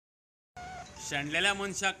शेणलेल्या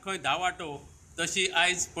मनशाक खंय धांवाटो तशी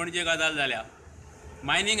आयज पणजे गजाल जाल्या।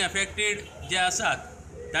 मायनींग एफेक्टेड जे आसात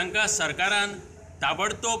तांकां सरकारान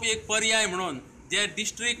ताबडतोब एक पर्याय म्हणून जे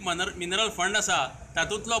डिस्ट्रिक्ट मिनरल फंड आसा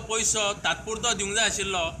तातूंतलो पयसो तात्पुरतो दिवंक जाय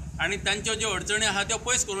आशिल्लो आनी तांच्यो ज्यो अडचणी आसा त्यो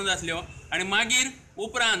पयस करूंक जाय आसल्यो आनी मागीर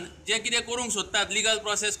उपरांत जे कितें करूंक सोदतात लीगल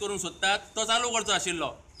प्रोसेस करूंक सोदतात तो चालू करचो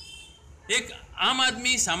आशिल्लो। एक आम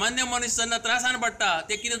आदमी सामान्य मनीस जेन्ना त्रासान पडटा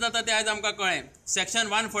ते कितें जाता तें आयज आमकां कळ्ळें। सेक्शन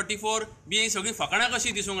 144 बी सगळीं फकाणां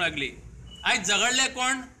कशी दिसूंक लागली। आयज झगडले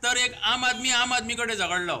कोण तर एक आम आदमी कडेन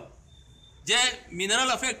झगडलो। जे मिनरल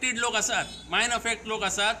अफेक्टेड लोक आसात, मायन अफेक्ट लोक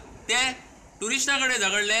आसात ते टुरिस्टां कडेन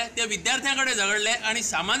झगडले, ते विद्यार्थ्यां कडेन झगडले आनी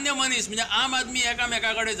सामान्य मनीस म्हणजे आम आदमी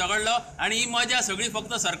एकामेका कडेन झगडलो आनी ही मजा सगळी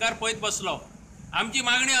फक्त सरकार पळयत बसलो। आमची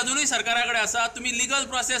मागणी अजूनय सरकारा कडेन आसा, तुम्ही लीगल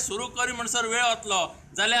प्रोसेस सुरू करी म्हणसर वेळ वतलो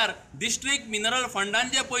जाल्यार डिस्ट्रिक्ट मिनरल फंडान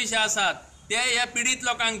जे पयशे आसात ते ह्या पिडीत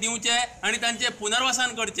लोकांक दिवचे आनी तांचे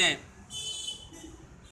पुनर्वसन करचें।